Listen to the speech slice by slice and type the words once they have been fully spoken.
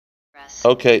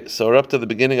Okay, so we're up to the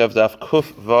beginning of Daf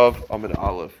Kuf Vav Amid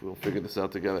Aleph. We'll figure this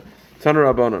out together.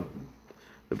 Taner Rabbanan.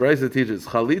 The Brisa teaches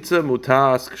Chalitza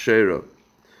Mutas Ksheira.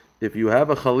 If you have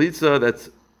a chalitza that's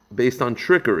based on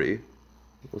trickery,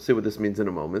 we'll see what this means in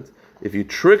a moment. If you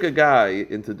trick a guy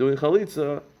into doing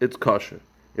chalitza, it's kosher.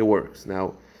 It works.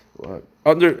 Now,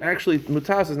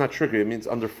 mutas is not trickery. It means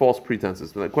under false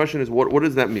pretenses. But the question is, what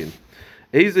does that mean?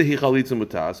 Eze hi chalitza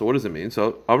mutas. So what does it mean?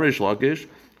 So Amr Rish Lakish,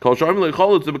 Kol Sharm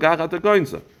leChalutza b'Gachat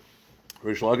HaKoinza.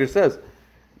 Rish Lakish says,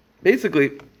 basically,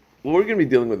 what we're going to be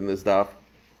dealing with in this daf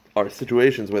are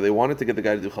situations where they wanted to get the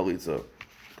guy to do chalitza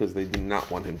because they do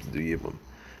not want him to do yibum,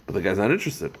 but the guy's not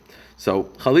interested. So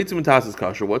chalitza mutas is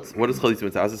kosher. What is chalitza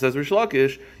mutas? It says Rish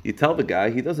Lakish. You tell the guy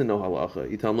he doesn't know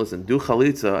halacha. You tell him, listen, do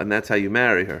chalitza, and that's how you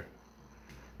marry her.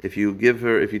 If you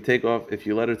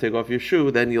let her take off your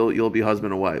shoe, then you'll be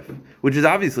husband and wife, which is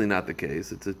obviously not the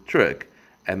case. It's a trick,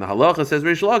 and the halacha says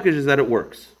Rish Lakish is that it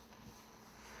works.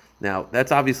 Now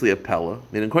that's obviously a pella. I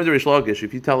mean, according to Rish Lakish,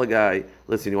 if you tell a guy,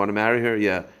 listen, you want to marry her,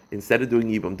 yeah, instead of doing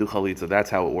yibum, do chalitza.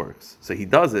 That's how it works. So he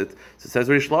does it. So it says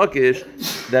Rish Lakish,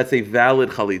 that's a valid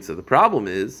chalitza. The problem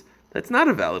is that's not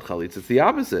a valid chalitza. It's the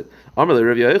opposite. Amar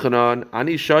Rav Yochanan,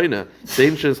 ani shoyna,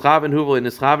 same sheschaven huvel in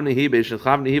eschaven nehibe,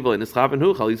 sheschaven nehivel in eschaven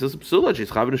hu chalitza psula,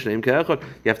 sheschaven shneim keechad.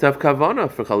 You have to have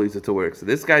kavana for chalitza to work. So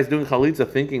this guy's doing chalitza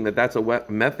thinking that that's a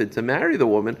method to marry the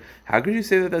woman. How could you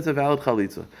say that that's a valid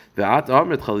chalitza? Ve'at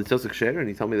amrit chalitza s'ksher, and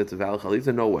you tell me that's a valid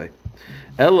chalitza? No way.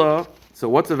 Ella. So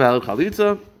what's a valid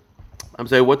chalitza? I'm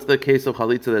saying, what's the case of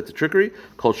chalitza that's a trickery?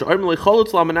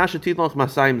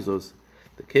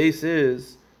 The case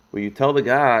is where you tell the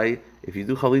guy, if you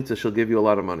do chalitza, she'll give you a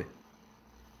lot of money.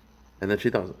 And then she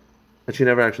doesn't. And she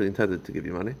never actually intended to give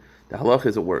you money. The halach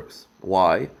is it works.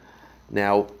 Why?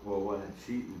 Now... Well, what,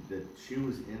 she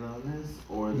was in on this?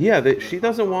 Or she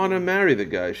doesn't want to marry the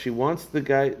guy. She wants the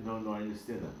guy... No, I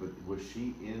understand that. But was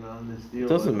she in on this deal?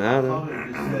 Doesn't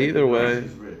matter. Either way.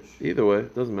 It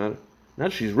doesn't matter.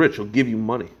 Not she's rich, she'll give you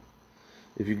money.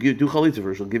 If you do chalitza for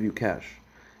her, she'll give you cash.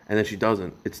 And then she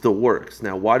doesn't. It still works.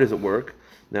 Now, why does it work?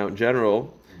 Now, in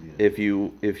general, if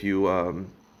you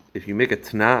make a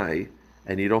tanai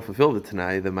and you don't fulfill the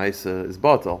tanai, the maisa is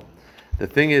batal. The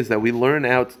thing is that we learn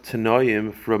out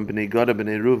tanoim from Bnei Gada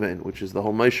Bnei Ruven, which is the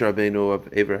whole Moshe Rabbeinu of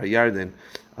Ever Hayarden,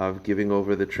 of giving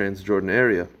over the Transjordan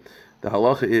area. The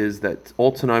halacha is that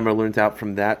all tanoim are learned out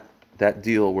from that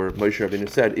deal where Moshe Rabbeinu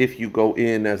said, if you go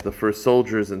in as the first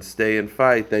soldiers and stay and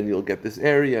fight, then you'll get this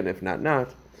area, and if not,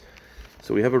 not.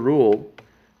 So we have a rule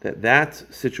that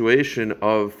situation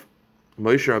of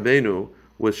Moshe Rabbeinu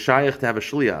was shaykh to have a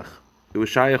shliach. It was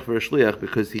shaykh for a shliach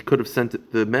because he could have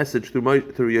sent the message through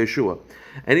Yeshua.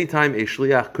 Anytime a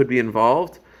shliach could be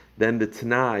involved, then the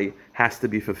tanai has to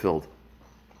be fulfilled.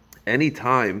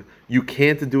 Anytime you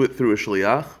can't do it through a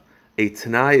shliach, a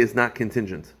tanai is not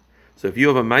contingent. So if you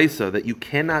have a maisa that you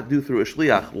cannot do through a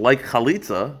shliach, like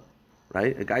chalitza,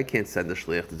 right? A guy can't send a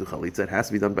shliach to do chalitza; it has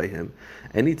to be done by him.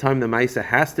 Anytime the maisa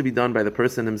has to be done by the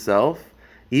person himself,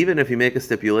 even if you make a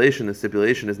stipulation, the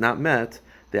stipulation is not met,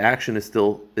 the action is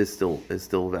still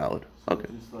valid. Okay.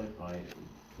 Just like by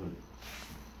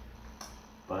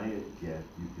a get,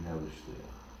 you can have a shliach.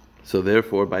 So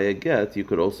therefore, by a get, you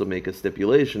could also make a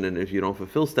stipulation, and if you don't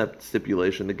fulfill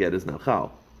stipulation, the get is not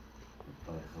chal.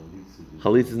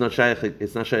 Chalitza is not shaykh.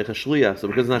 It's not shaykh shliach. So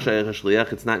because it's not shaykh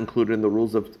shliach, it's not included in the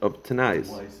rules of tanais.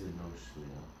 Why is there no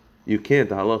shliach? You can't.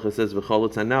 The halacha says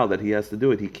v'cholot now that he has to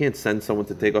do it. He can't send someone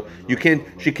to take off. You can't.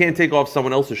 She can't take off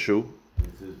someone else's shoe.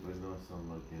 It says no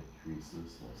someone can't treat this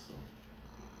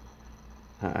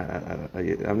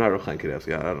also. I'm not Rochain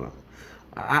Kedevsky. I don't know.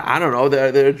 I don't know.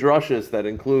 There are drushes that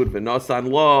include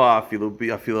v'nosan lo afilu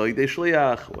yidei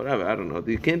shliach. Whatever. I don't know.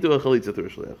 You can't do a chalitza through a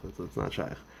shliach. It's not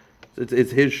shaykh.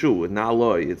 It's his shoe, and not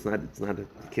loy. It's not. You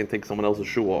can't take someone else's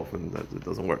shoe off, and it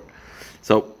doesn't work.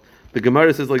 So the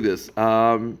Gemara says like this.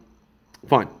 Fine.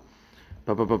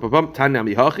 Tanya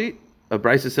mihachi. A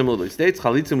brisa similarly states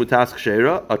chalitza mutas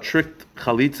ksheira. A tricked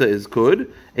chalitza is good.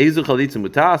 Ezu chalitza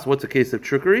mutas. What's a case of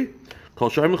trickery? Kol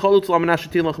sharm chalutz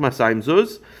lamanashatin lach masayim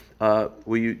zuz.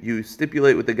 Where you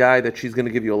stipulate with the guy that she's going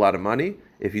to give you a lot of money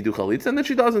if you do chalitza, and then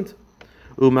she doesn't.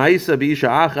 Umaisa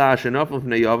bisha acha shenafel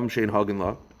fnei yavam shein hagen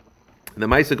la. The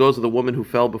Maisa goes to the woman who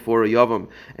fell before a Yavam,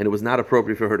 and it was not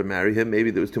appropriate for her to marry him. Maybe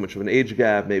there was too much of an age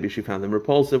gap. Maybe she found him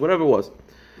repulsive. Whatever it was.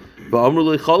 So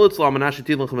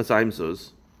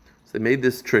they made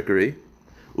this trickery.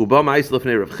 And Rav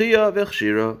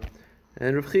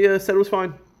Chia said it was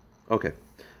fine. Okay.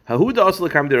 There was a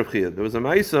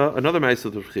Maisa, another Maisa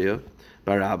of Rav Chia,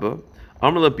 Barabba.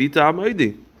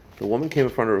 The woman came in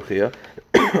front of Rav Chia.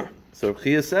 So Rav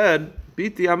Chia said,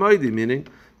 Biti Amoidi, meaning,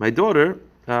 my daughter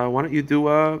why don't you do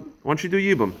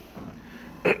Yibum?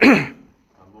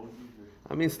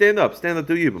 I mean, stand up, do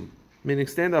Yibum. Meaning,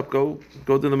 stand up, go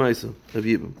do the Maisa of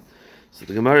Yibum. So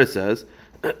the Gemara says,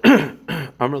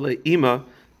 Amrle Ima,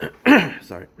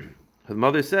 sorry, her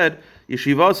mother said,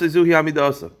 Yeshivasa Zuhi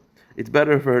Amidasa. It's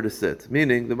better for her to sit.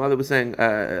 Meaning, the mother was saying,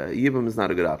 Yibum is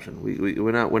not a good option.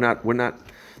 We're not.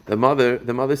 The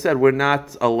mother said, we're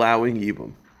not allowing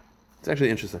Yibum. It's actually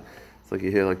interesting. It's like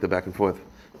you hear like the back and forth,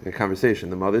 like a conversation.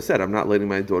 The mother said, I'm not letting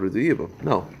my daughter do Yibum.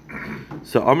 No.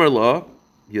 So Amar La,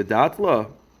 Yadat La.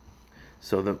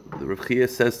 So the Rav Chia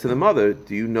says to the mother,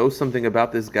 do you know something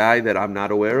about this guy that I'm not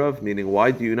aware of? Meaning,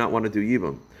 why do you not want to do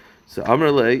Yibum? So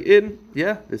Amar Le,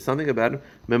 there's something about him.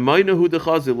 Memaynahu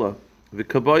dechazila,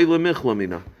 v'kabai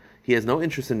lemichlamina. He has no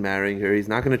interest in marrying her. He's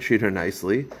not going to treat her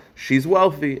nicely. She's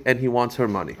wealthy, and he wants her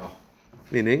money.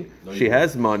 Meaning, she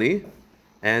has money,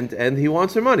 and he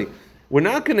wants her money. We're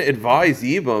not going to advise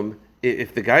Yibum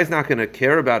if the guy's not going to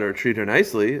care about her or treat her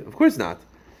nicely. Of course not.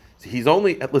 He's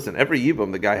only, listen, every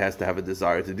Yibum, the guy has to have a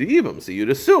desire to do Yibum. So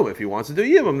you'd assume if he wants to do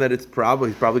Yibum that he's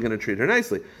probably going to treat her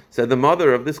nicely. Said the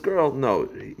mother of this girl, no,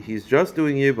 he's just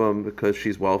doing Yibum because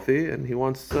she's wealthy and he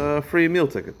wants a free meal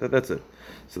ticket. That's it.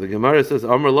 So the Gemara says,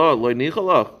 Amar la, loy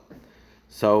nichalach.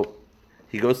 So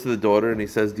he goes to the daughter and he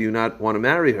says, do you not want to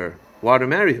marry her? Why to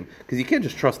marry him? Because you can't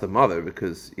just trust the mother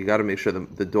because you got to make sure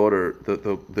the daughter,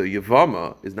 the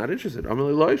Yavama, is not interested.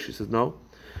 Amar la, she says, no.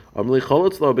 So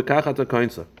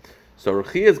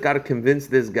Rechia's got to convince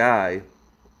this guy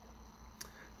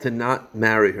to not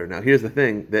marry her. Now here's the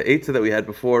thing, the eitzah that we had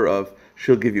before of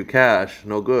she'll give you cash,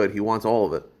 no good, he wants all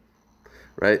of it.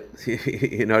 Right?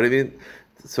 You know what I mean?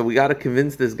 So we got to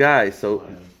convince this guy. So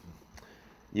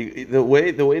the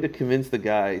way to convince the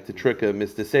guy to trick him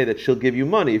is to say that she'll give you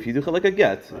money if you do like a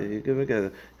get. You give a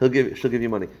get, she'll give you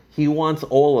money. He wants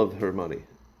all of her money.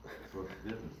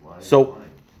 So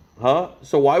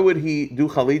why would he do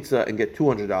chalitza and get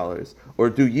 $200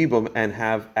 or do yibum and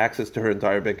have access to her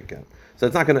entire bank account? So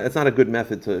it's not a good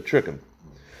method to trick him.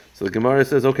 So the Gemara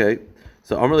says, okay.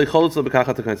 So Amrli chalitza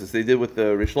b'kachat hakansis. They did with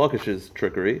the Rish Lakish's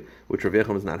trickery, which Rav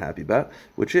Yechon is not happy about,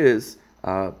 which is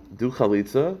do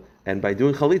chalitza, and by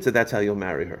doing chalitza, that's how you'll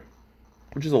marry her,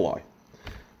 which is a lie.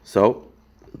 So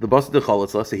the bas did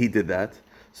chalitza, so he did that.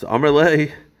 So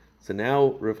Amrli, so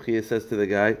now Rav Chia says to the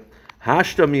guy,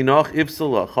 Hashta minach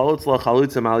ifsala chalitza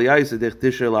chalitza maliyais edich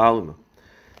disher la'alima.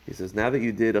 He says, now that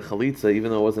you did a chalitza,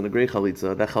 even though it wasn't a great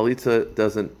chalitza, that chalitza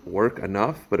doesn't work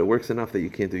enough, but it works enough that you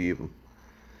can't do yibum.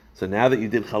 So now that you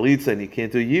did chalitza and you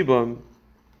can't do yibum,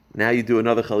 now you do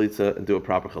another chalitza and do a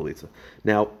proper chalitza.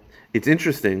 Now, it's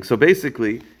interesting. So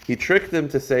basically, he tricked them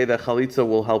to say that chalitza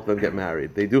will help them get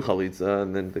married. They do chalitza,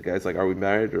 and then the guy's like, are we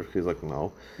married? Or he's like,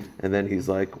 no. And then he's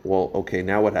like, well, okay,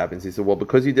 now what happens? He said, well,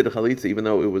 because you did a chalitza, even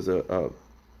though it was an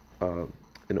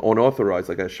unauthorized,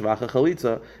 like a shvacha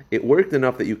chalitza, it worked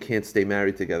enough that you can't stay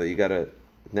married together.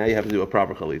 Now you have to do a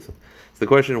proper chalitza. So the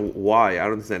question, why? I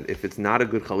don't understand. If it's not a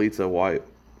good chalitza, why?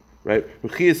 Right?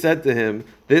 Ruchia said to him,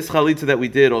 this chalitza that we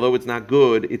did, although it's not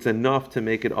good, it's enough to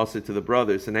make it usher to the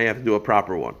brothers, so now you have to do a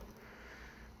proper one.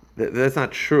 That's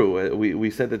not true.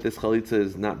 We said that this chalitza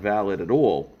is not valid at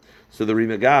all. So the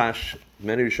Rimagash,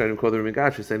 many Rishonim call the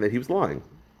Rimagash, is saying that he was lying.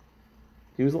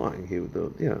 He was lying.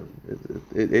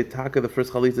 Taka, the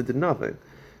first chalitza, did nothing.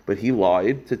 But he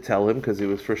lied to tell him because it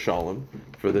was for shalom,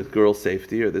 for the girl's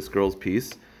safety or this girl's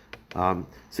peace. So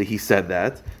he said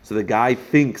that. So the guy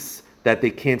thinks that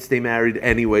they can't stay married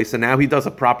anyway, so now he does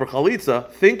a proper chalitza,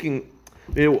 thinking,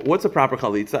 what's a proper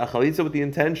chalitza? A chalitza with the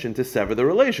intention to sever the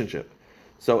relationship.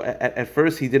 So at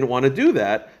first he didn't want to do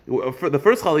that. For the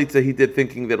first chalitza he did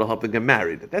thinking that it'll help them get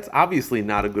married. That's obviously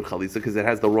not a good chalitza because it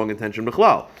has the wrong intention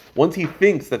b'chlal. Once he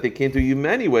thinks that they can't do yibum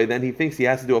anyway, then he thinks he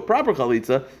has to do a proper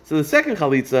chalitza. So the second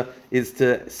chalitza is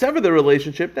to sever the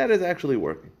relationship. That is actually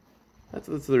working. That's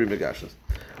the Rimagashas.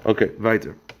 Okay,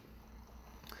 weiter.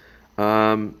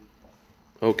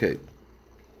 Okay.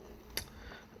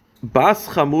 Bas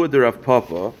Chamur de Rav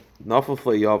Papa, Nafal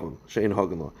Yavam, Shein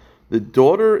Haganlah. The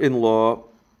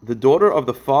daughter of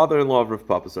the father-in-law of Rav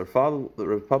Papa. So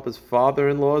Rav Papa's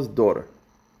father-in-law's daughter.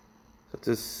 That's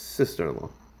his sister-in-law.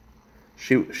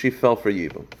 She fell for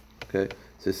Yibum. Okay?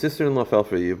 So his sister-in-law fell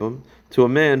for Yibum to a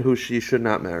man who she should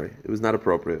not marry. It was not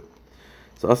appropriate.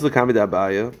 So also the Kamid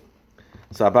Abaya.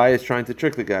 So Abaye is trying to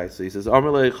trick the guy. So he says, first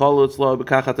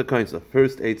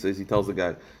eight says he tells the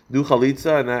guy, do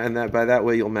chalitza, and that by that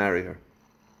way you'll marry her.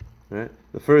 Right?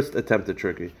 The first attempt at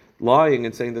trickery. Lying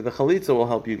and saying that the chalitza will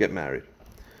help you get married.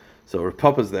 So Rav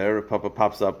Papa's there, Rav Papa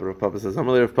pops up, Rav Papa says,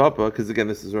 Rav Papa, because again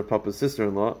this is Rav Papa's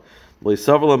sister-in-law. I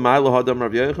thought Rav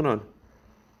Yochanan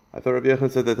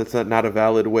said that that's not a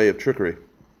valid way of trickery.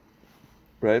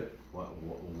 right?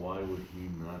 Why would he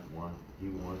not want? He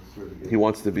wants her to get. He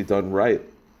wants to be done right.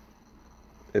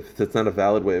 If it's not a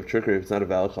valid way of trickery, if it's not a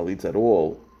valid chalitza at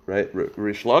all, right?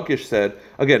 Rish Lakish said,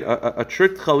 again, a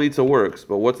tricked chalitza works,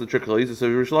 but what's the trick chalitza? So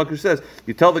Rish Lakish says,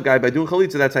 you tell the guy by doing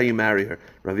chalitza, that's how you marry her.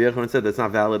 Rav Yochanan said that's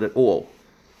not valid at all.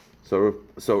 So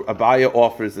Abaya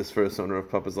offers this first one. Rav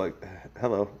Papa's like,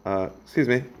 hello, excuse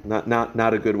me,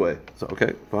 not a good way. So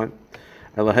okay, fine.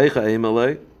 Elahecha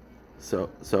emalei. So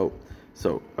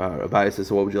Abaya says,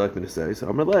 so what would you like me to say? So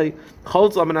Amalei,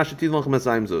 chalutz lamanashatin lachem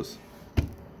asayim zuz.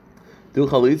 Do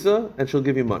chalitza and she'll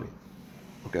give you money.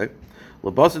 Okay.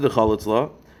 Labasa de chalitza.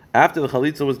 After the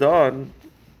chalitza was done,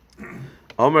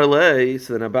 Amar le.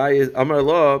 So then Abaya Amar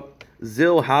la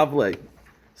zil havle.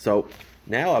 So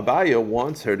now Abaya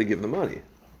wants her to give the money,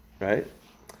 right?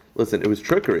 Listen, it was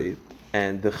trickery,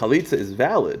 and the chalitza is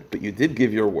valid, but you did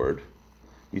give your word.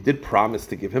 You did promise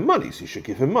to give him money, so you should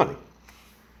give him money.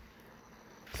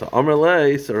 So Amar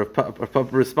le. So Rav Papa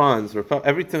responds.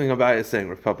 Everything Abaya is saying,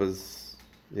 Rav Papa's.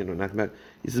 Not mad.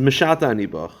 He says Meshata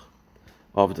Anibach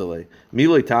of delay.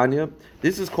 Miloi Tanya.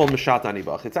 This is called Meshata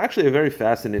Anibach. It's actually a very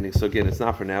fascinating. So again, it's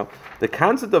not for now. The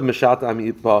concept of Meshata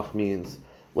Anibach means,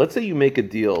 let's say you make a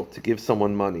deal to give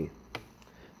someone money,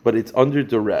 but it's under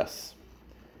duress,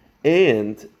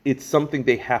 and it's something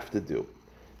they have to do.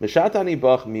 Meshata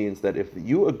Anibach means that if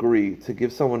you agree to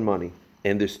give someone money,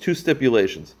 and there's two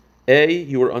stipulations: A,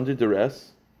 you are under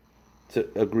duress to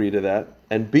agree to that,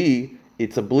 and B,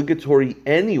 it's obligatory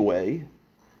anyway,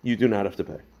 you do not have to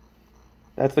pay.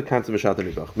 That's the concept of Meshata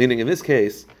Nibach. Meaning, in this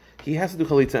case, he has to do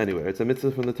chalitza anyway. It's a mitzvah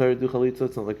from the Torah to do chalitza.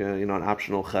 It's not like an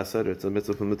optional chesed. It's a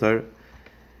mitzvah from the Torah.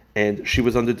 And she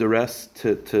was under duress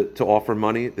to offer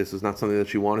money. This is not something that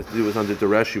she wanted to do. It was under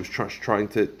duress. She was trying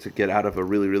to get out of a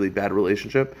really, really bad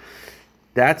relationship.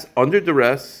 That's under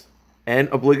duress and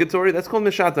obligatory. That's called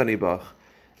Meshata Nibach.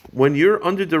 When you're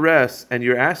under duress and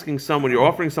you're offering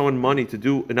someone money to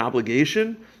do an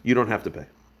obligation, you don't have to pay.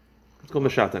 It's called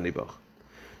Meshata Nibach.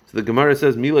 So the Gemara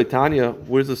says, Milei Tanya,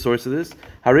 where's the source of this?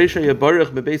 Haresha Yabarach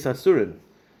Mebeis Asurin.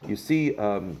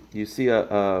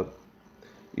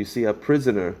 You see a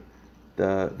prisoner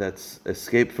that's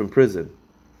escaped from prison,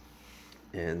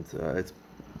 and it's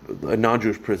a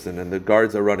non-Jewish prison, and the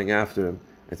guards are running after him.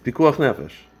 It's Pikuach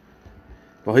Nefesh.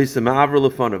 And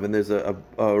there's a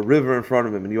river in front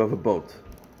of him, and you have a boat.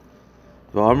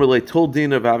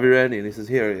 And he says,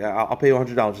 here, I'll pay you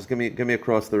 $100. Just give me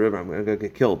across the river. I'm going to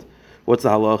get killed. What's the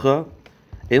halacha?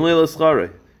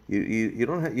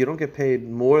 You don't get paid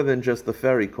more than just the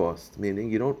ferry cost. Meaning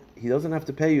he doesn't have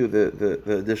to pay you the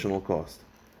additional cost.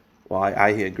 Well, I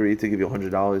agreed to give you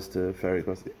 $100 to ferry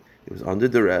cost. It was under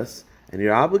duress, and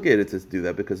you're obligated to do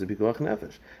that because of Pikuach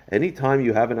Nefesh. Anytime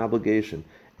you have an obligation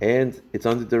and it's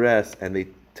under duress, and they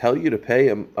tell you to pay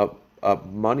a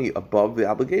money above the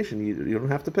obligation, you don't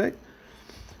have to pay.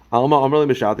 So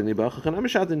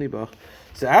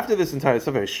after this entire, it's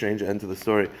a very strange end to the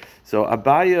story. So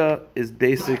Abaya is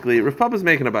basically, Rav Papa's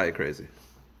making Abaya crazy.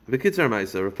 The kids are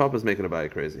Maisa, Rav Papa's making Abaya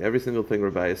crazy. Every single thing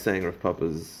Rav Abaya is saying, Rav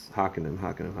Papa's hacking him.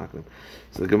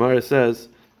 So the Gemara says,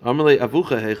 Amalei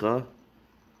avucha hecha.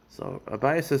 So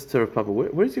Abaya says to Rav Papa,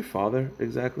 where's your father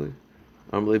exactly?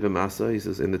 Amalei b'masa, he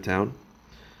says, in the town.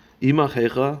 Imach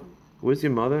hecha, where's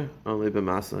your mother? Amalei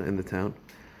b'masa, in the town.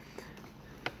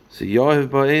 So Yoav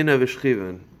ba'ena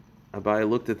v'shchiven. Abaya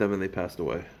looked at them and they passed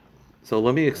away. So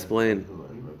let me explain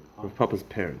Rav Papa's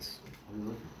parents.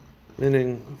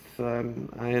 Meaning,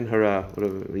 ayin hara,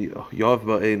 whatever. Yoav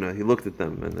ba'ena. He looked at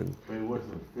them and then. But it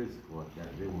wasn't physical like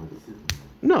that. They weren't sitting there.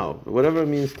 No, whatever it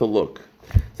means to look.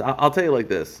 So I'll tell you like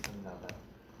this.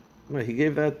 He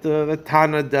gave that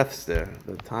Tana death stare,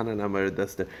 the Tana Namar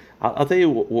death stare. I'll tell you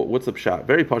what's the pshat.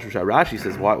 Very posh pshat. Rashi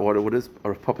says, what does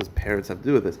Rav Papa's parents have to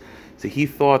do with this? So he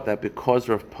thought that because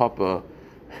Rav Papa's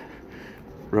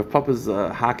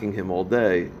hacking him all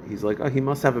day, he's like, he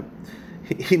must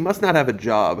not have a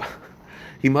job.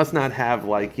 He must not have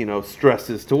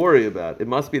stresses to worry about. It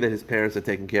must be that his parents are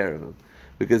taking care of him.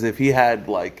 Because if he had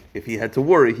to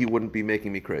worry, he wouldn't be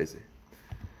making me crazy.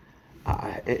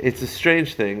 It's a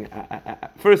strange thing.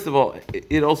 First of all,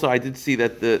 I did see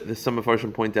that the some of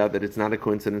Farshim point out that it's not a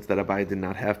coincidence that Abaya did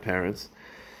not have parents.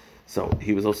 So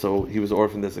he was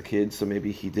orphaned as a kid, so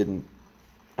maybe he didn't,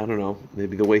 I don't know,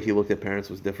 maybe the way he looked at parents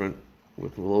was different,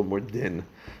 with a little more din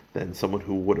than someone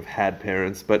who would have had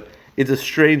parents. But it's a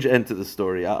strange end to the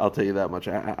story, I'll tell you that much.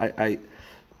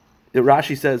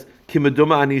 Rashi says,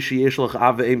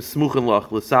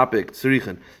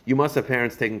 you must have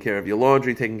parents taking care of your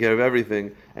laundry, taking care of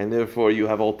everything, and therefore you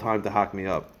have all time to hack me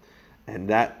up. And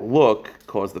that look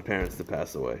caused the parents to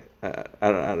pass away. I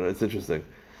don't know, it's interesting.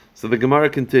 So the Gemara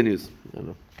continues. I don't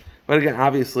know. But again,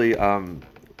 obviously,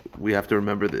 we have to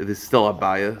remember that this is still a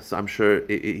bias. So I'm sure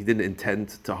he didn't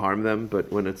intend to harm them,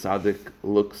 but when a tzaddik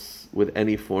looks with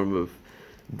any form of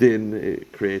din,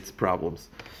 it creates problems.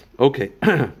 Okay.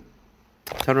 Taner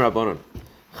Rabbanon.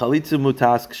 Chalitza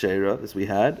mutas kshera, as we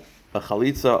had. A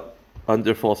chalitza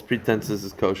under false pretenses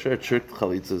is kosher. A tricked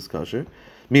chalitza is kosher.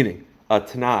 Meaning, a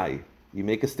t'nai, you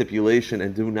make a stipulation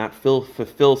and do not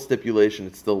fulfill stipulation,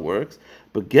 it still works.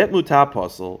 But get mutah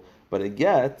puzzle, but a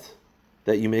get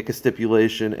that you make a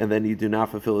stipulation and then you do not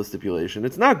fulfill a stipulation,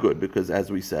 it's not good, because as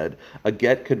we said, a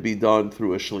get could be done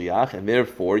through a shliach, and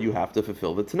therefore you have to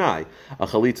fulfill the t'nai. A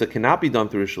chalitza cannot be done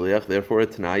through a shliach, therefore a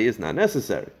t'nai is not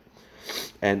necessary.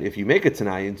 And if you make a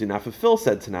t'nai and do not fulfill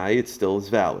said t'nai, it still is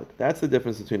valid. That's the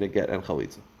difference between a get and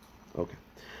chalitza. Okay.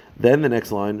 Then the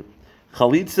next line,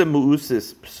 chalitza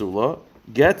mu'usis psula,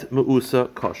 get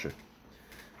mu'usa kosher.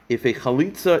 If a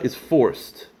chalitza is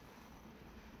forced,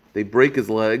 they break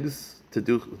his legs to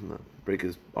break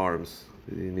his arms.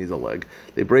 He needs a leg.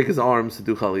 They break his arms to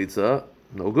do chalitza,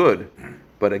 no good.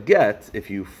 But a get, if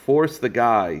you force the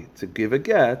guy to give a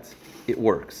get, it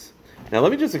works. Now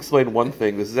let me just explain one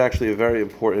thing. This is actually a very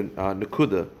important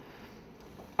nekuda.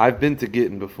 I've been to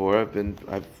Gittin before.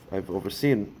 I've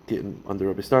overseen Gittin under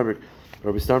Rabbi Steinberg.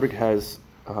 Rabbi Steinberg has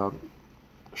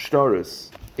shtaris,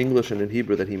 English and in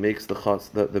Hebrew, that he makes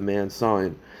the man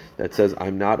sign that says,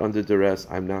 I'm not under duress,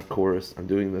 I'm not coerced, I'm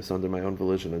doing this under my own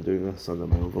volition, I'm doing this under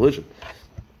my own volition.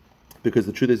 Because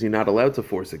the truth is, you're not allowed to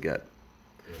force a get.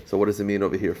 So what does it mean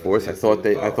over here, force? I thought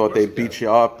they beat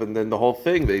you up, and then the whole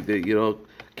thing, they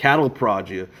cattle prod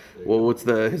you. Well, what's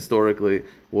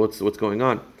going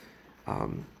on?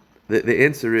 The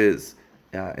answer is,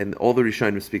 and all the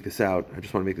Rishonim speak this out, I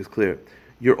just want to make this clear,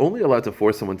 you're only allowed to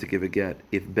force someone to give a get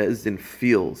if Beis Din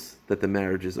feels that the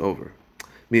marriage is over.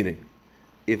 Meaning,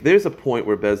 if there's a point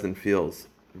where Beis Din feels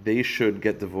they should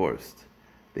get divorced,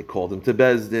 they called him to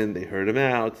Beis Din, they heard him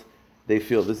out, they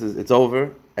feel it's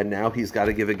over, and now he's got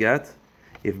to give a get.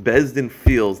 If Beis Din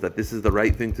feels that this is the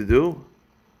right thing to do,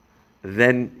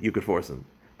 then you could force him.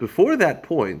 Before that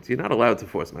point, you're not allowed to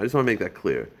force him. I just want to make that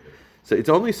clear. So it's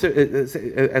only, as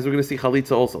we're going to see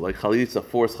chalitza also, like chalitza,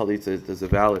 forced chalitza,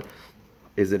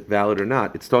 is it valid or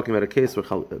not? It's talking about a case where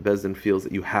Beis Din feels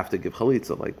that you have to give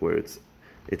chalitza, like where it's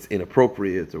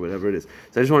inappropriate or whatever it is.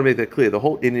 So I just want to make that clear. The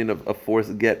whole Indian of a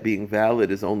forced get being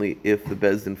valid is only if the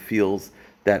Beis Din feels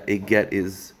that a get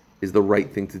is the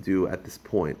right thing to do at this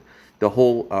point. The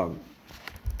whole,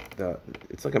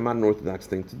 it's like a modern Orthodox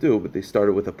thing to do, but they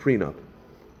started with a prenup.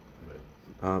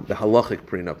 The halachic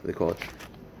prenup, they call it.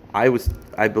 I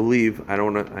believe, I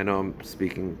know I'm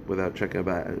speaking without checking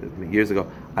about it years ago,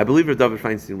 I believe Rav David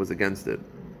Feinstein was against it,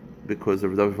 because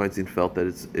Rav David Feinstein felt that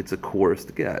it's a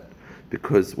coerced get,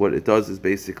 because what it does is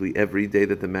basically every day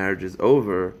that the marriage is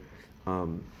over,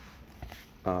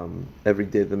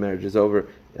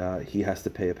 he has to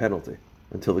pay a penalty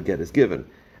until the get is given.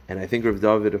 And I think Rav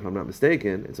David, if I'm not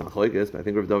mistaken, it's not chalekes, but I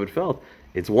think Rav David felt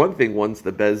it's one thing once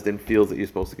the Beis Din feels that you're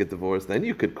supposed to get divorced, then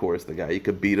you could coerce the guy, you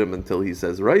could beat him until he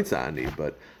says right, Sani.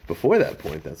 But before that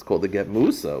point, that's called the get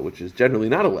musa, which is generally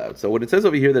not allowed. So when it says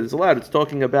over here that it's allowed, it's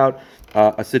talking about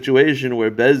a situation where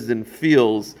Beis Din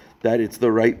feels that it's the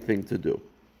right thing to do.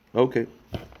 Okay,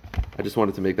 I just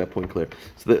wanted to make that point clear.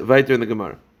 So the weiter in the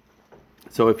Gemara.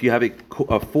 So if you have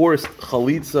a forced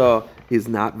chalitza is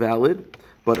not valid,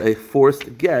 but a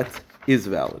forced get is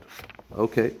valid.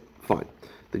 Okay, fine.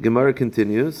 The Gemara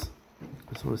continues.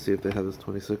 I just want to see if they have this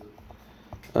 26.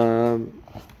 1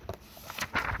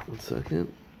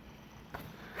 second.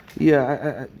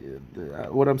 Yeah,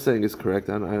 what I'm saying is correct.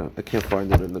 I can't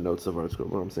find it in the notes of our scroll.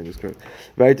 What I'm saying is correct.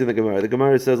 Right in the Gemara. The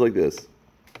Gemara says like this.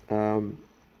 Hey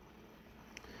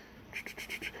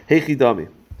Chidami.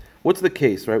 What's the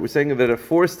case, right? We're saying that a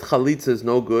forced chalitza is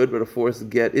no good, but a forced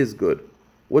get is good.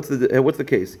 What's the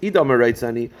case? Idamar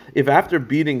Reitzani. If after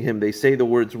beating him they say the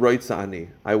words Reitzani,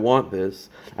 I want this.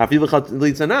 Afilu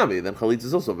chalitza nami, then chalitza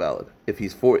is also valid. If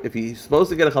he's supposed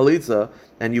to get a chalitza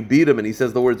and you beat him and he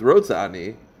says the words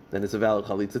Reitzani, then it's a valid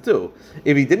chalitza too.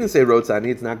 If he didn't say Reitzani,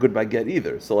 it's not good by get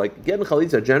either. So like get and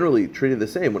chalitza are generally treated the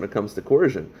same when it comes to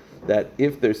coercion. That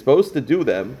if they're supposed to do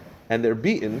them and they're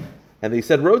beaten and they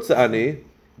said Reitzani,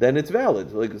 then it's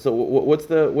valid. Like so, what's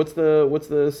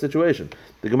the situation?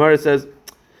 The Gemara says.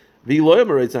 Get mutas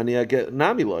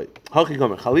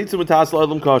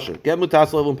loylum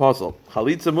pasal.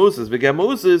 Chalitza musas, v'get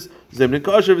musas zimnin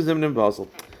kosher v'zimnin pasal.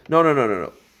 No.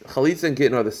 Chalitza and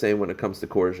gittin are the same when it comes to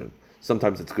coercion.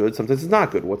 Sometimes it's good, sometimes it's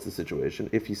not good. What's the situation?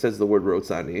 If he says the word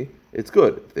rotzani, it's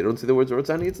good. If they don't say the words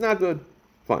rotzani, it's not good.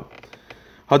 Fine.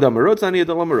 Hadam rotzani,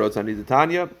 adalam rotzani,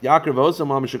 Tanya, Yaakov osa,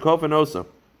 mama shakov and osa.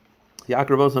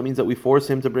 Yakravosa means that we force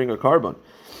him to bring a carbon.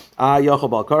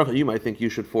 You might think you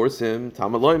should force him. So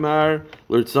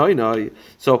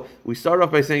we start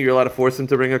off by saying you're allowed to force him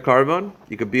to bring a carbon.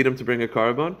 You could beat him to bring a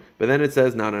carbon, but then it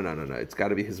says no. It's got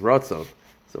to be his ratzon.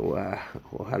 So well,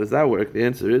 how does that work? The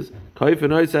answer is that's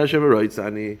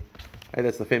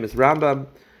the famous Rambam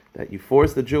that you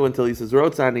force the Jew until he says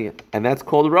rotzani, and that's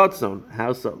called ratzon.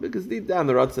 How so? Because deep down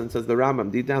the ratzon, says the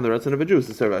Rambam, deep down the ratzon of a Jew is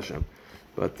to serve Hashem.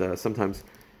 But sometimes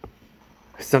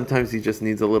he just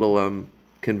needs a little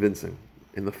convincing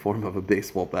in the form of a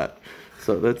baseball bat.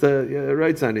 So that's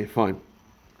right, Sani, fine.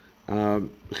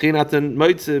 Chinatan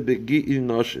moitze begi'in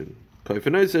noshin.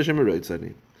 Koifenoi seshem right,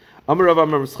 Sani. Amar Rav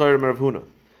Schar Rav Huna.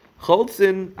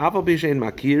 Cholzin afal bishein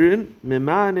makirin,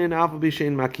 mimanin afal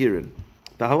bishein makirin.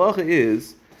 The halacha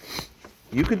is,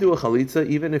 you could do a chalitza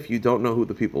even if you don't know who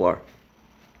the people are.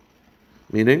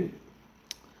 Meaning,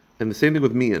 and the same thing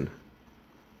with mian.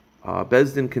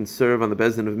 Bezdin can serve on the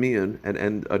Bezdin of Mian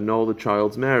and annul the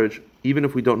child's marriage, even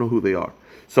if we don't know who they are.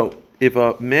 So, if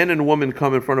a man and a woman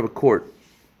come in front of a court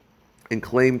and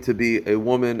claim to be a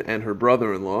woman and her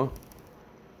brother-in-law,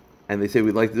 and they say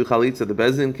we'd like to do chalitza, the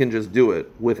Bezdin can just do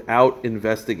it without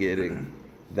investigating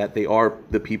that they are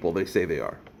the people they say they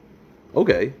are.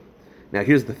 Okay. Now,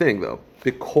 here's the thing, though.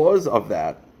 Because of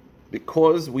that,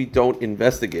 because we don't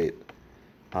investigate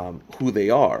who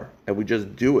they are, and we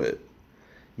just do it,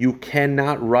 you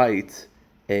cannot write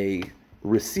a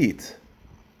receipt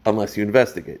unless you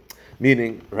investigate.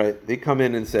 Meaning, right, they come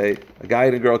in and say, a guy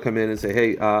and a girl come in and say,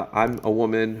 hey, I'm a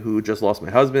woman who just lost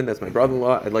my husband, that's my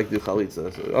brother-in-law, I'd like to do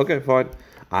chalitza. So, okay, fine.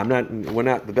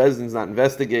 The Bezdin's not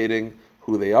investigating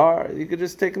who they are. You could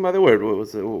just take them by the word.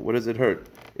 What does it hurt?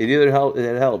 It either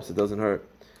helps, it doesn't hurt.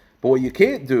 But what you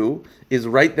can't do is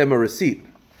write them a receipt,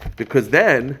 because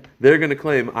then they're going to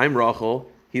claim, I'm Rachel,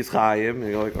 he's Chaim,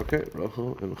 and you're like, okay,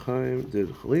 Rachel and Chaim did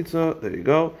chalitza, there you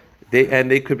go.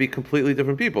 They could be completely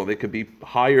different people. They could be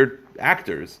hired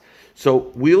actors.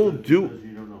 So we'll do... Because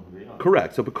you don't know who they are.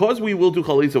 Correct. So because we will do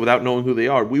chalitza without knowing who they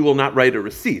are, we will not write a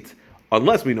receipt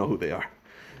unless we know who they are.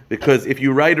 Because if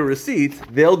you write a receipt,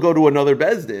 they'll go to another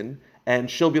Bezdin, and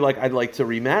she'll be like, I'd like to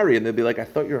remarry. And they'll be like, I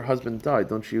thought your husband died.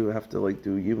 Don't you have to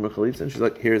do yibum chalitza? And she's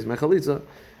like, here's my chalitza.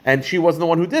 And she wasn't the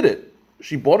one who did it.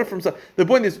 She bought it from some... The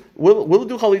point is, we'll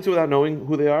do chalitza without knowing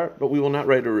who they are, but we will not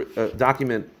write a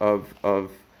document of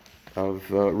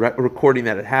recording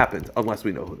that it happened unless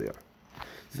we know who they are.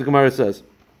 So the Gemara says,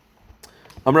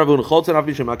 we won't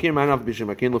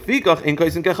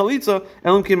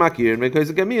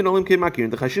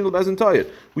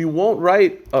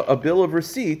write a bill of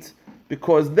receipt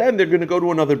because then they're going to go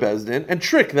to another Bezdin and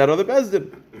trick that other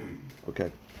Bezdin.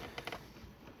 Okay.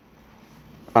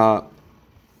 The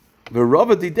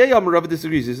Rava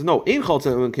disagrees. He says, no,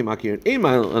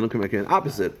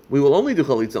 opposite. We will only do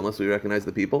chalitza unless we recognize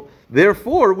the people.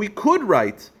 Therefore, we could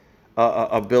write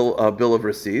a bill of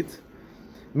receipt,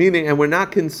 meaning, and we're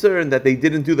not concerned that they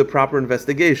didn't do the proper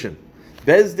investigation.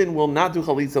 Bezdin will not do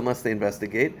chalitza unless they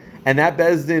investigate, and that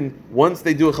Bezdin, once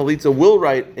they do a chalitza, will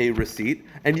write a receipt,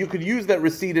 and you could use that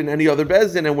receipt in any other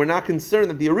Bezdin, and we're not concerned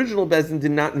that the original Bezdin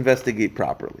did not investigate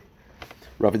properly.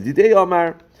 Rava Didei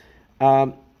Omar,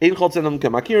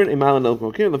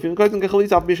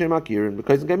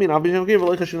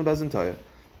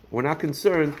 we're not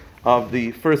concerned of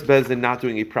the first Bezdin not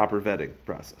doing a proper vetting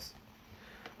process.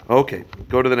 Okay,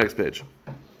 go to the next page.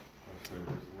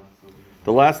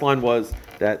 The last line was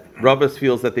that Rabbis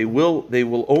feels that they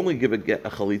will only give a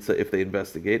chalitza if they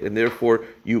investigate, and therefore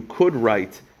you could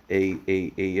write a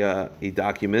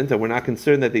document, and we're not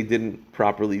concerned that they didn't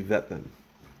properly vet them.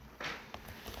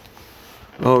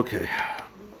 Okay.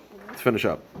 Let's finish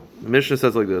up. The Mishnah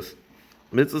says like this.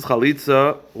 Mitzvah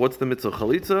chalitza, what's the mitzvah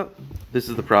chalitza? This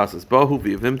is the process. Bahu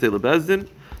v'yavimte lebezdin.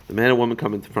 The man and woman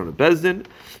come in front of Bezdin.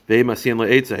 Ve'masiyan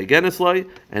le'etza hegeneslai.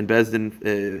 And Bezdin,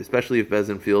 especially if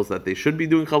Bezdin feels that they should be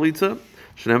doing chalitza.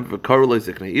 Shenem v'karu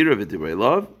le'zikne'ira v'divrei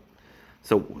love.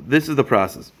 So this is the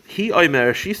process. He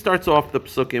oimer, she starts off the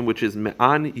psukim, which is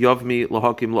me'an yavmi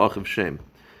lahakim la'achiv shem.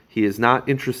 He is not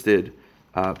interested,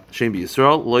 shem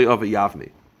b'Yisrael, lo yava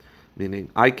yavmi. Meaning,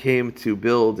 I came to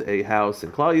build a house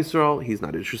in Klal Yisrael. He's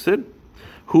not interested.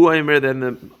 Hu Aimer, then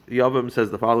the Yavam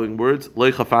says the following words: Lo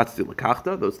chafatzti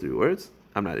lekachta. Those three words.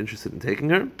 I'm not interested in taking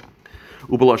her.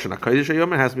 Ubelashon hakodesh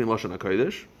Yavam has to be in Lashon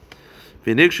hakodesh.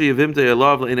 V'nikshi yavimta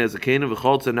yalav le'inei zakena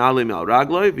v'choltza na'alei me'al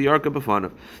ragloi v'yarka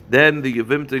b'fanav. Then the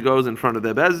Yavimta goes in front of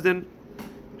the Bezdin.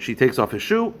 She takes off his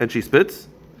shoe and she spits.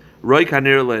 Roy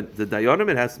kanir le the dayanim.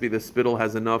 It has to be the spittle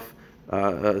has enough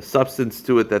substance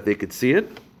to it that they could see it.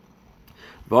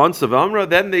 Then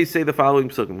they say the following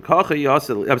psukim.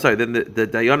 Then the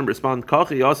Dayanim respond,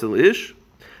 Kachi Yasil Ish.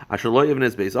 Asher lo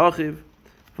yivnes beis achiv.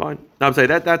 Fine. No, I'm saying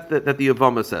that the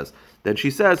Yavama says. Then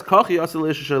she says, "Kachi asel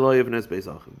ish shelo yivnes beis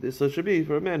achiv." This should be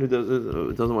for a man who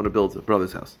doesn't want to build a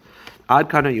brother's house. Ad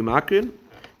kana yumakrin.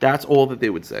 That's all that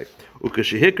they would say.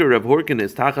 Ukashihikar Rav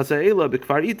Horkenis tachas ha'ela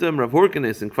b'kfar itim. Rav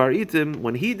Horkenis in kfar itim,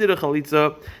 when he did a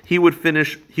chalitza, he would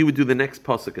do the next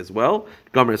pasuk as well.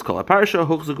 Gomer is kol ha'parsha,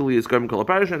 hochzukuli is gomer kol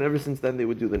ha'parsha, and ever since then they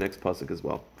would do the next pasuk as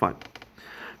well. Fine.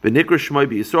 V'nikra shmoi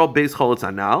b'Yisrael beis chalitz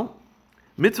anal,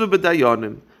 mitzvah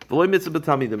b'dayanim, v'loy mitzvah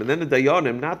b'tamidim. And then the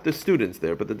dayanim, not the students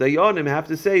there, but the dayanim have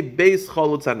to say beis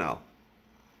chalitz anal.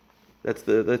 That's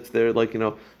their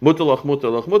mutalach.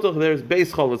 There's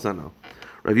beis chalitz anal.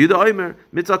 Rav Yehuda Omer,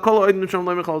 mitzvah kol oidim shalom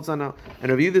loimer chalutz hanal.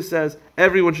 And Rav Yehuda says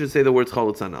everyone should say the words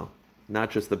chalutz hanal,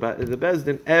 not just the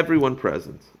bezdin. Everyone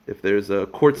present. If there's a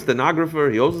court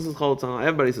stenographer, he also says chalutz hanal.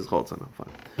 Everybody says chalutz hanal.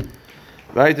 Fine.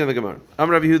 Right in the Gemara.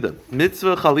 Rav Yehuda,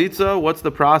 mitzvah chalitza. What's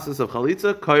the process of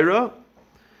chalitza? Kaira,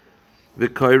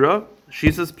 v'kaira.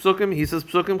 She says psukim. He says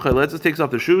psukim. Chalitza takes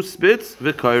off the shoe, spits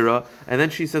v'kaira, and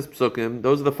then she says psukim.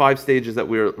 Those are the 5 stages that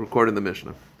we're recording in the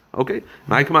Mishnah. Okay,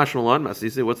 what's the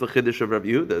chiddush of Rav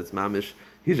Yehuda? It's mamish.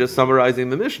 He's just summarizing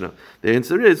the Mishnah. The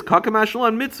answer is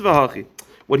kakamashmalan mitzvah hachi.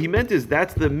 What he meant is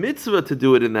that's the mitzvah to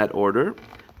do it in that order.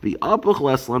 The apuch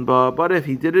leslan ba, but if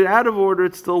he did it out of order,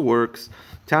 it still works.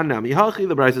 Tan nami hachi.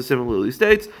 The Brisa similarly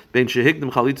states ben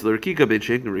shehikdim chalitza l'rkika, ben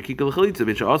shehikdim rkika l'chalitza,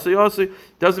 ben she'asei asei.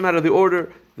 Doesn't matter the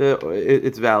order.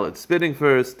 It's valid. Spitting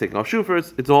first, taking off shoe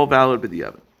first. It's all valid.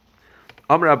 B'diavad.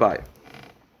 Amar Abaye.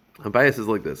 Abaye says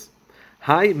like this.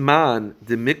 Hi man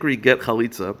de mikri get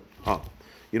chalitza. Oh,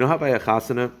 you know how by a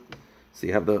chasana, so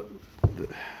you have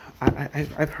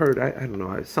I've heard, I don't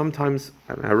know, sometimes,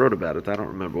 I wrote about it, I don't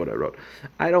remember what I wrote.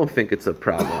 I don't think it's a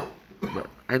problem. But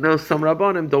I know some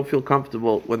Rabbanim don't feel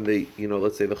comfortable when they,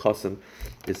 let's say the chasan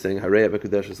is saying Harei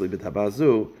Mekudeshes Li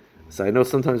B'Tabazu. So I know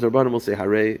sometimes Rabbanim will say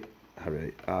Harei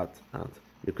At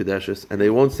Mekudeshes, and they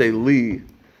won't say Li,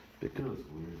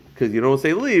 because you don't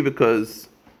say Li because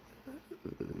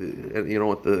you don't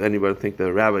want anybody to think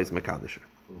the rabbi is Mekadosh.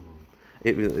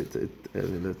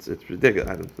 It's ridiculous.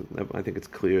 I think it's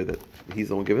clear that he's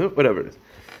the one giving it, whatever it is.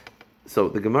 So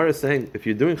the Gemara is saying, if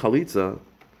you're doing chalitza,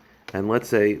 and let's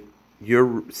say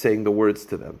you're saying the words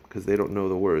to them, because they don't know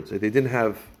the words. They didn't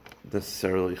have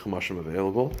necessarily chumashim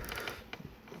available.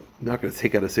 I'm not going to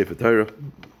take out a Sefer Torah.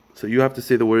 So you have to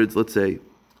say the words, let's say,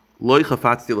 Loi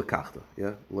chafatzti lekachta.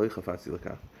 Yeah? Loi chafatzti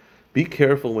lekachta. Be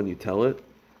careful when you tell it.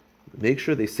 Make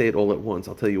sure they say it all at once.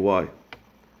 I'll tell you why.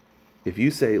 If you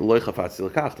say Loi chafatzti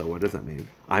lekachta, what does that mean?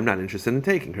 I'm not interested in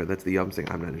taking her. That's the Yom saying,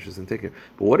 I'm not interested in taking her.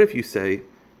 But what if you say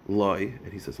Loi,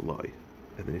 and he says Loi,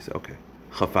 and then you say, okay,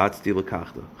 chafatzti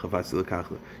lekachta, chafatzti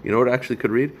lekachta. You know what I actually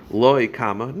could read? Loi,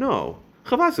 comma, no.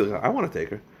 Chafatzti lekachta, I want to take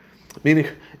her. Meaning,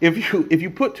 if you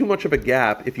put too much of a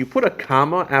gap, if you put a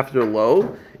comma after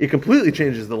lo, it completely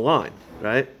changes the line,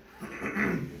 right?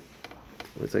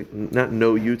 It's like not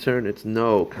no U-turn, it's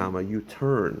no, comma,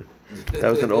 U-turn.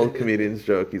 That was an old comedian's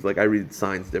joke. He's like, I read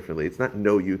signs differently. It's not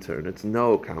no U-turn, it's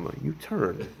no, comma,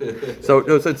 U-turn. So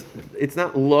it's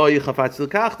not loy chafatz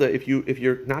l'kachta. If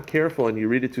you're not careful and you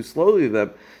read it too slowly to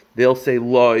them, they'll say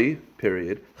loy,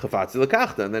 period, chafatz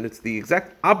l'kachta, and then it's the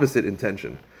exact opposite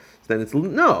intention. So then it's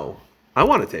no, I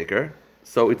want to take her.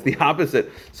 So it's the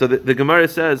opposite. So the Gemara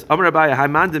says, Amar Abaye,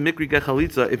 Hayman de mikri ge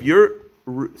chalitza. If you're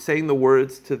saying the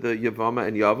words to the Yavama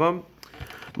and Yavam,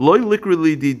 loy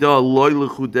likrili dida loy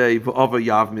lechudei v'ava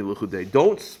yavmi lechudei.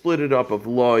 Don't split it up of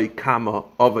loy kama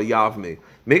ava yavmi.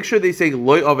 Make sure they say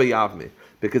loy ava yavmi,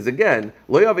 because again,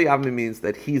 loy ava yavmi means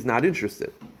that he's not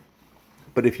interested.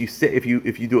 But if you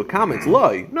do a comma, it's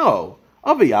loy. No,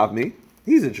 ava yavmi,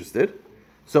 he's interested.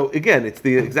 So again, it's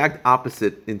the exact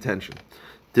opposite intention.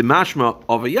 Dimashma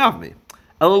ava yavmi.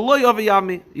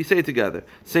 You say it together.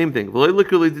 Same thing. Same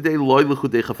thing.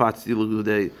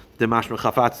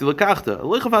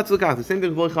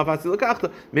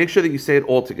 Make sure that you say it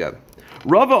all together.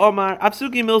 Rava Omar,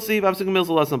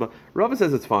 Rava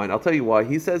says it's fine. I'll tell you why.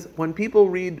 He says when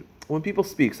people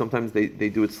speak, sometimes they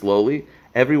do it slowly.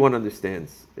 Everyone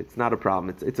understands. It's not a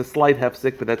problem. It's a slight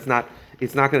hefsek, but it's not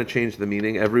going to change the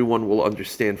meaning. Everyone will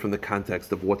understand from the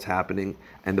context of what's happening,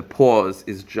 and the pause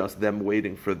is just them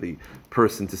waiting for the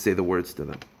person to say the words to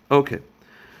them. Okay.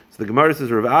 So the Gemara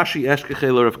says, Rav Ashi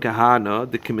eshkechel Rav Kahana,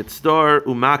 the kimitzstar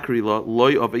umakrila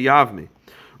loy avayavmi.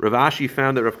 Rav Ashi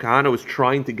found that Rav Kahana was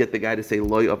trying to get the guy to say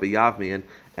loy avayavmi,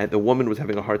 and the woman was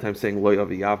having a hard time saying loy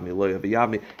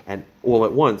avayavmi, and all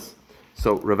at once.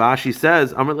 So Rav Ashi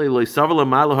says,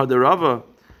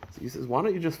 so he says, why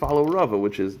don't you just follow Rava,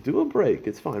 which is do a break,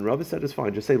 it's fine. Rava said it's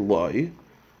fine, just say loy,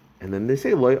 and then they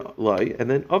say loy, and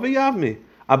then avayavmi.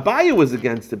 Abaye was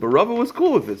against it, but Rava was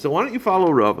cool with it. So why don't you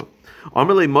follow Rava?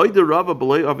 Amalei moide Rava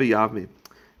b'loi aviyavmi.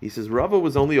 He says Rava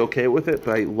was only okay with it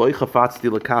by loy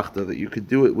chafatzti lekachta, that you could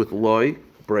do it with loy,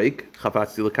 break,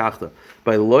 chafatzti lekachta.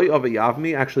 By loy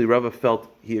aviyavmi, actually Rava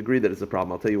felt, he agreed that it's a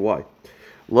problem. I'll tell you why.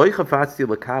 Loy chafatzti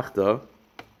lekachta,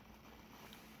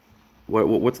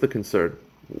 what's the concern?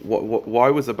 Why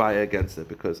was Abaye against it?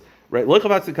 Because, right, loy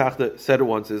chafatzti lekachta said it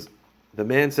once is the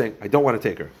man saying, I don't want to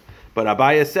take her. But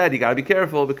Abaye said, you got to be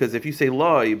careful, because if you say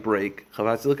loy, break,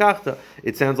 chafatzti lekachta,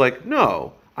 it sounds like,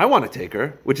 no, I want to take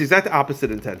her, which is that the opposite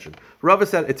intention. Rava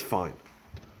said, it's fine.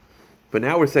 But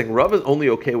now we're saying Rava is only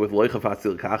okay with loy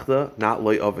chafatzti lekachta, not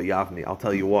loy aviyavmi. I'll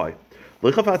tell you why.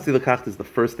 Loy chafatzti lekachta is the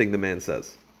first thing the man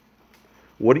says.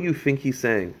 What do you think he's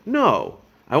saying? No,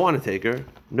 I want to take her.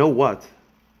 No what?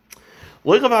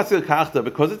 Loy chafatzti lekachta,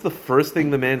 because it's the first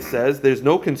thing the man says, there's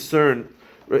no concern.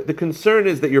 The concern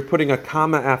is that you're putting a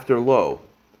comma after lo,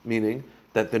 meaning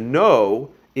that the no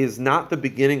is not the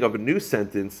beginning of a new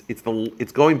sentence, it's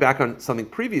going back on something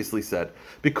previously said.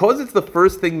 Because it's the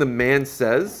first thing the man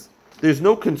says, there's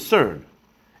no concern.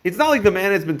 It's not like the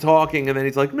man has been talking and then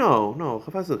he's like, no,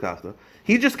 chafatzti lekachta.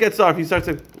 He just gets off, he starts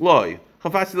saying, loy,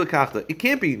 chafatzti lekachta. It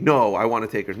can't be, no, I want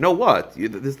to take her. No what?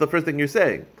 This is the first thing you're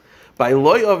saying. By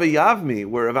loy aviyavmi,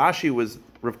 where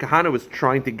Rav Kahana was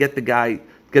trying to get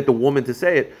the woman to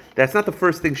say it, that's not the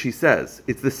first thing she says.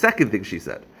 It's the second thing she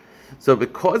said. So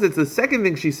because it's the second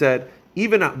thing she said,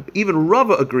 even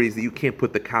Rava agrees that you can't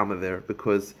put the comma there,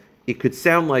 because it could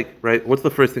sound like, right, what's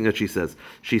the first thing that she says?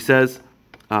 She says,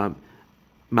 Ma'an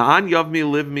yavmi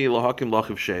livmi lahakim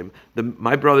lachiv shem.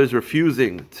 My brother's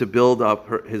refusing to build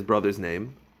up his brother's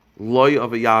name. Loy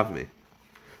aviyavmi.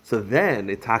 So then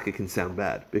Itaka can sound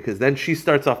bad, because then she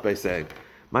starts off by saying,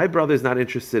 my brother's not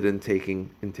interested in taking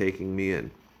me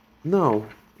in. No,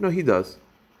 he does.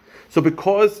 So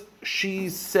because she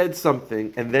said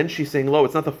something and then she's saying lo,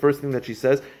 it's not the first thing that she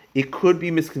says, it could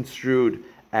be misconstrued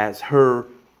as her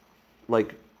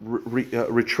like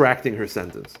retracting her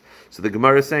sentence. So the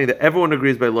Gemara is saying that everyone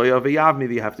agrees by lo yavmi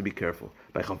that you have to be careful.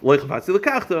 By lo chafatzti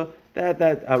lekachta,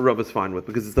 that Rav is fine with,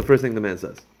 because it's the first thing the man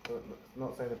says.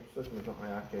 Not saying the position is not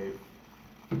hayake.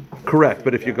 Correct,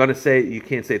 but if you're going to say it, you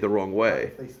can't say it the wrong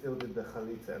way. If they still did the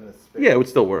chalitza and the spit, yeah, it would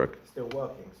still work. Still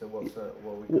working. So what we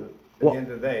could at the end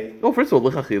of the day. Well, first of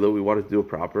all, lichachila, we wanted to do it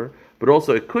proper, but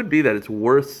also it could be that it's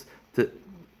worse to. Is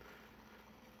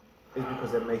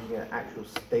because they're making an actual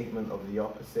statement of the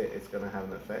opposite, it's going to have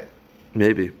an effect.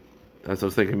 Maybe. That's what I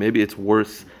was thinking. Maybe it's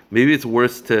worse. Maybe it's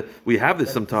worse to. We have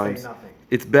this sometimes.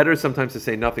 It's better sometimes to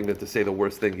say nothing than to say the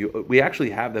worst thing. We actually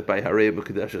have that by Harei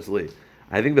B'Kadeshas Li.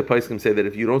 I think the Paiskim say that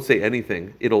if you don't say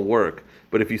anything, it'll work.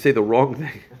 But if you say the wrong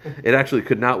thing, it actually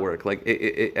could not work. Like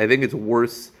I think it's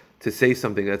worse to say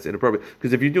something that's inappropriate.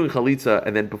 Because if you're doing chalitza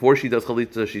and then before she does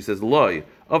chalitza, she says loy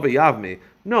avayavmi.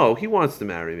 No, he wants to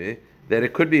marry me. Then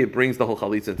it could be it brings the whole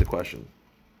chalitza into question.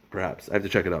 Perhaps I have to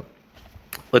check it out.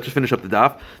 Let's just finish up the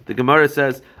daf. The Gemara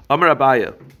says Amar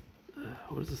Abaye.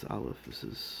 What is this aleph? This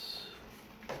is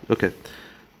okay.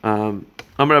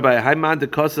 Amar Abaye, Hayman de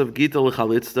Kosav Gita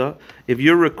l'chalitzta. If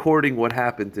you're recording what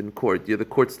happened in court, you're the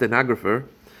court stenographer.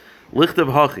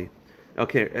 Lichtav hachi.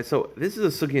 Okay, so this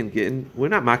is a sugi in Gittin. We're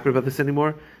not makbid about this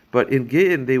anymore, but in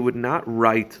Gittin they would not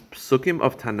write psukim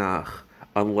of Tanakh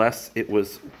unless it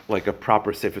was like a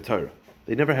proper Sefer Torah.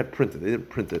 They never had printed. They didn't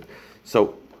print it.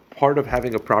 So part of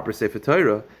having a proper Sefer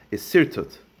Torah is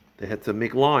sirtut. They had to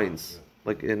make lines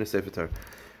like in a Sefer Torah.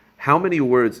 How many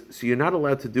words? So you're not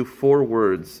allowed to do 4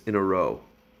 words in a row,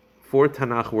 4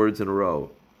 Tanakh words in a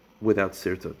row without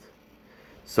sirtut.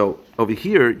 So over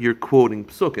here you're quoting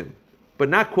psukim, but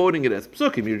not quoting it as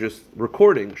psukim. You're just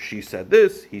recording. She said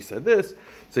this. He said this.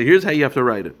 So here's how you have to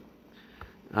write it.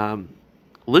 Lichtav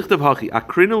hachi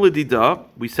akrina ledida.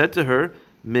 We said to her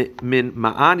min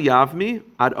ma'an yavmi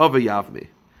ad ava yavmi.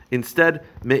 Instead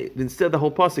the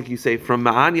whole pasuk you say from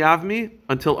ma'an yavmi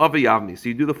until ava yavmi. So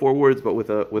you do the 4 words, but with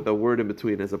a word in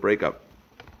between as a breakup.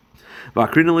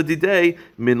 V'akrina ledidei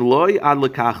min loy ad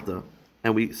lekachta,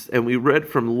 and we read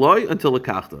from loy until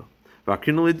lekachta.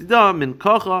 V'akrina ledida min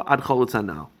kacha ad cholutz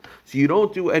hanal. So you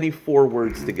don't do any 4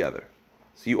 words together.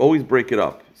 So you always break it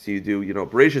up. So you do,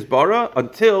 Bereshis bara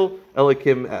until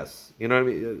Elikim es. You know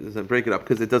what I mean? Break it up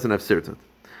because it doesn't have sirtut.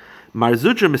 Mar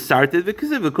Zutra misarted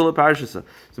v'kiziv v'kula parashasa.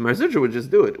 So Mar Zutra would just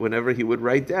do it whenever he would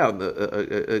write down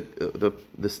the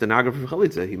stenographer of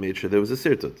Chalitza. He made sure there was a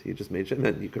sirtut. He just made sure, and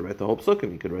then you could write the whole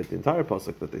psukim. You could write the entire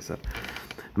pasuk that they said.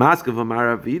 Maskav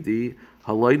Amar Avidi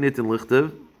haloynit in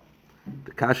lichtav.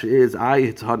 The kasha is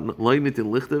it's haloynit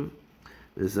in lichtav.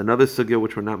 There's another sugya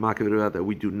which we're not makabed about, that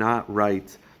we do not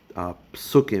write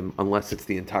psukim unless it's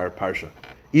the entire parsha,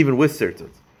 even with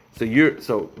sirtut. So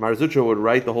Marzucha would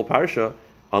write the whole parsha,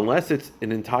 unless it's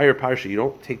an entire parsha. You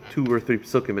don't take 2 or 3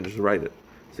 psukim and just write it.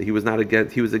 So he was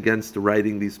against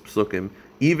writing these psukim.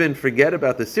 Even forget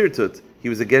about the sirtut. He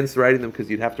was against writing them because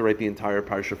you'd have to write the entire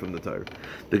parsha from the Torah.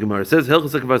 The Gemara says,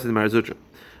 Hilchos HaKavos in Marzucha.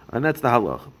 And that's the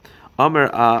halach. Amar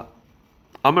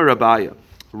Rabaya.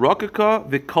 Rokaka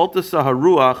v'kolta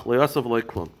saharuach le'asav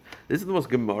le'klum. This is the most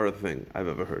Gemara thing I've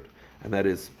ever heard. And that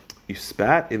is, you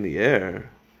spat in the air,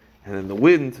 and then the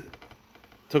wind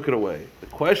took it away. The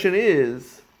question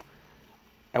is,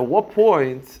 at what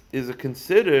point is it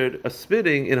considered a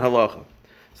spitting in halacha?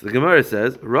 So the Gemara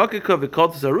says, Rakika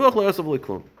v'kolta saharuach le'asav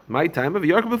le'klum. My time of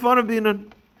yarka b'fanav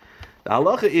binan. The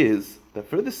halacha is that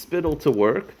for the spittle to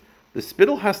work, the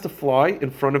spittle has to fly in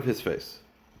front of his face.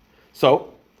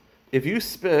 So, if you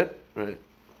spit, right,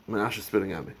 Menashe is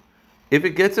spitting at me. If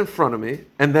it gets in front of me,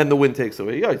 and then the wind takes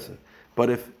away, yaitza. But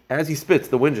if, as he spits,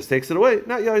 the wind just takes it away,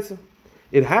 not yaitza.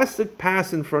 It has to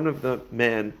pass in front of the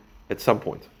man at some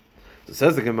point. So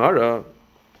says the Gemara,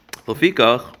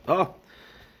 Lefikach,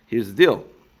 here's the deal.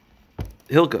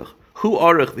 Hilkach, hu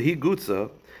arech v'hi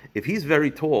gutza, if he's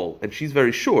very tall and she's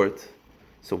very short,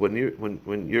 so when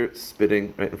you're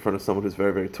spitting right in front of someone who's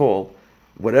very, very tall,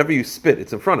 whatever you spit,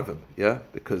 it's in front of him, yeah?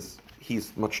 Because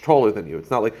he's much taller than you.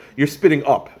 It's not like you're spitting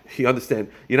up. You understand?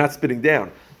 You're not spitting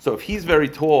down. So if he's very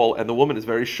tall and the woman is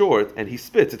very short and he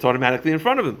spits, it's automatically in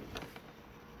front of him.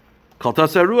 But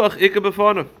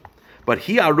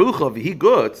he arucha, he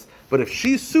goods. But if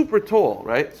she's super tall,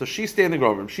 right? So she's standing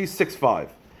over him. She's 6'5",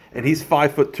 and he's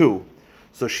 5'2".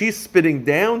 So she's spitting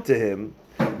down to him.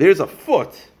 There's a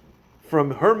foot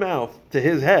from her mouth to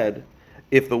his head.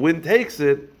 If the wind takes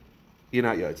it, you're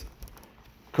not yaitz.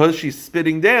 Because she's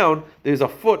spitting down, there's a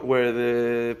foot where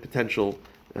the potential,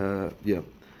 It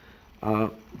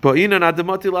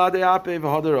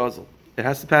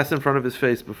has to pass in front of his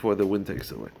face before the wind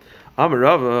takes it away.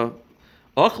 Amarava,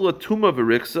 achla tuma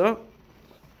v'riksa,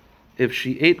 if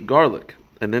she ate garlic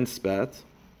and then spat,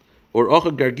 or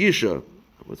acha gargisha.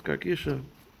 What's gargisha?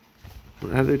 How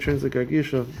do they translate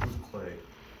gargisha? Clay.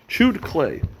 Chewed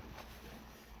clay.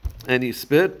 And he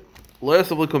spit,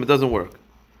 it doesn't work.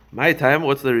 My time,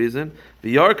 what's the reason?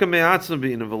 It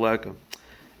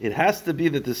has to be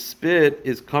that the spit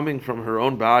is coming from her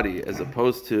own body as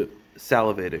opposed to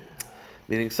salivating.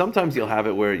 Meaning sometimes you'll have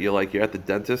it where you're at the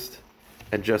dentist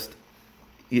and just,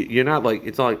 you're not like,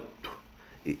 it's not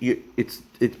like, it's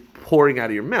pouring out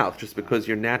of your mouth just because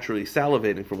you're naturally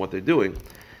salivating from what they're doing.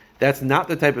 That's not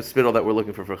the type of spittle that we're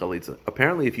looking for chalitza.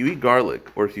 Apparently, if you eat garlic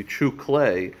or if you chew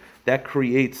clay, that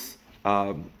creates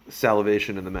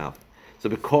salivation in the mouth. So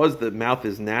because the mouth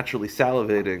is naturally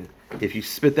salivating, if you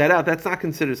spit that out, that's not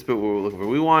considered spit what we're looking for.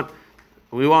 We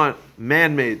want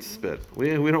man-made spit. We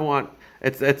don't want,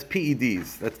 that's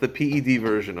PEDs. That's the PED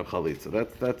version of chalitza.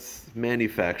 That's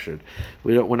manufactured.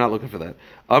 We're not looking for that.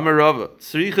 Amarava,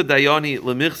 tzricha dayani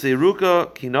lemichse ruka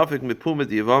kinafik mipuma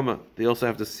diyavama. They also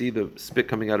have to see the spit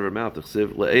coming out of her mouth.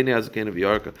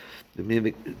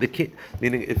 Meaning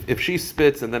if she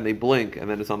spits and then they blink and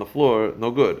then it's on the floor,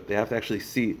 no good. They have to actually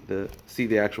see the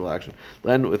actual action.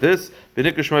 Then with this,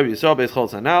 Tanya Amar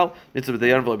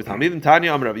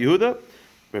Rav Yehuda.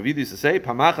 Rav Yehuda used to say,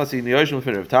 "Pamachasi niyoshim in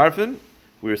front of Tarfin."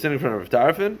 We were sitting in front of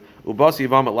Tarfin. Ubasi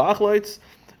yivam lachleitz.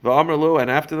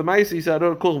 And after the mice, he said,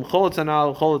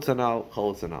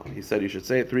 He said you should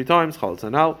say it 3 times.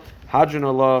 Hadran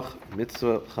Allah,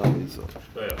 mitzvah chalitza.